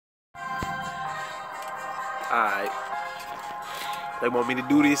Alright. They want me to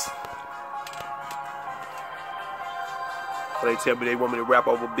do this. So they tell me they want me to rap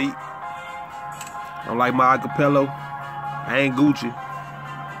over beat. I'm like my acapella. I ain't Gucci.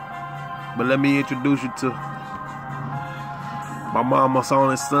 But let me introduce you to my mama's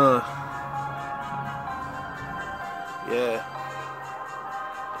only son. Yeah.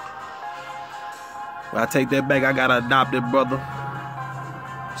 When I take that back, I got an adopted brother.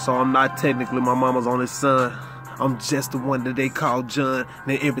 So I'm not technically my mama's only son. I'm just the one that they call John.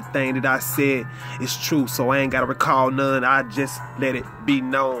 And everything that I said is true, so I ain't gotta recall none. I just let it be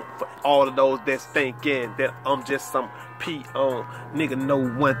known for all of those that's thinking that I'm just some P.O. Nigga, know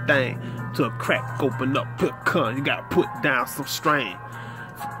one thing. To a crack open up, put con, you gotta put down some strain.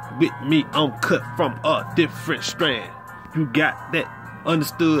 With me, I'm cut from a different strand. You got that?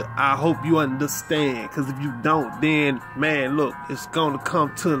 Understood? I hope you understand. Cause if you don't, then man, look, it's gonna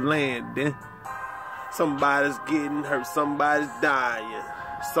come to land. Then somebody's getting hurt, somebody's dying,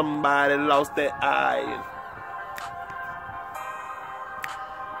 somebody lost their eye.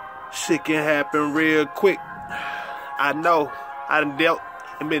 Shit can happen real quick. I know I done dealt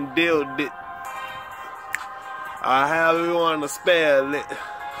and been dealt with it. I have you on to spell it.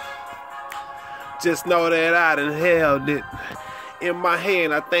 Just know that I done held it in my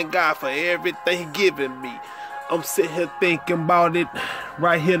hand. I thank God for everything He given me. I'm sitting here thinking about it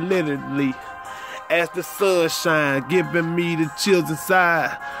right here literally. As the sun shine, giving me the chills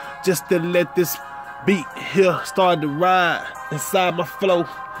inside. Just to let this beat here start to ride inside my flow.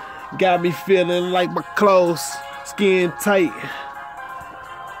 Got me feeling like my clothes skin tight.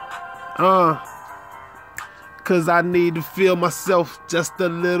 Cause I need to feel myself just a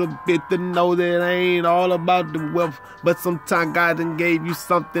little bit to know that I ain't all about the wealth. But sometimes God done gave you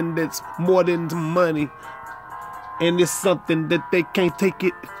something that's more than the money. And it's something that they can't take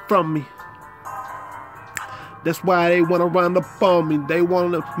it from me. That's why they wanna run up on me. They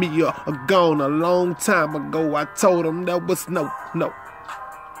wanted me gone a long time ago. I told them that was no.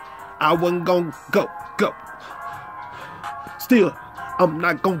 I wasn't gonna go. Still, I'm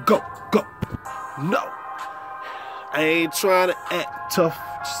not gonna go. No. I ain't trying to act tough,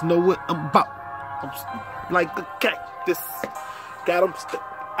 just know what I'm about. I'm like a cactus, got them stuck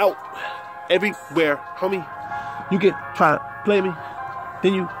out everywhere, homie. You can try to play me,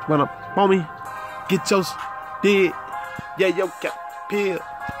 then you run up on me, get yours dead. Yeah, yo, cap pill.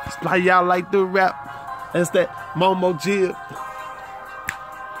 It's like y'all like to rap, that's that Momo jib.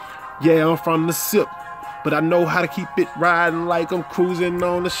 Yeah, I'm from the ship, but I know how to keep it riding like I'm cruising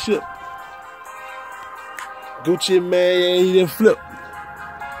on the ship. Gucci man, yeah, he done flip.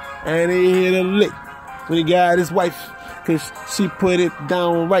 And he hit a lick when he got his wife. Cause she put it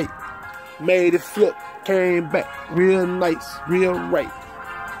down right. Made it flip. Came back real nice, real right.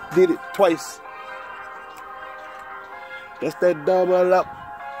 Did it twice. That's that double up.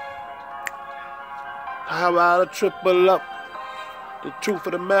 How about a triple up? The truth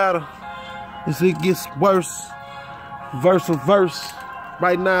of the matter is it gets worse. Verse for verse.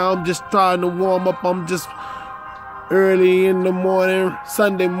 Right now I'm just trying to warm up. I'm just early in the morning,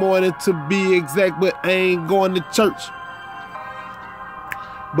 Sunday morning to be exact, but I ain't going to church.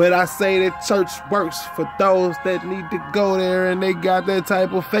 But I say that church works for those that need to go there and they got that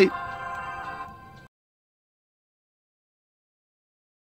type of faith.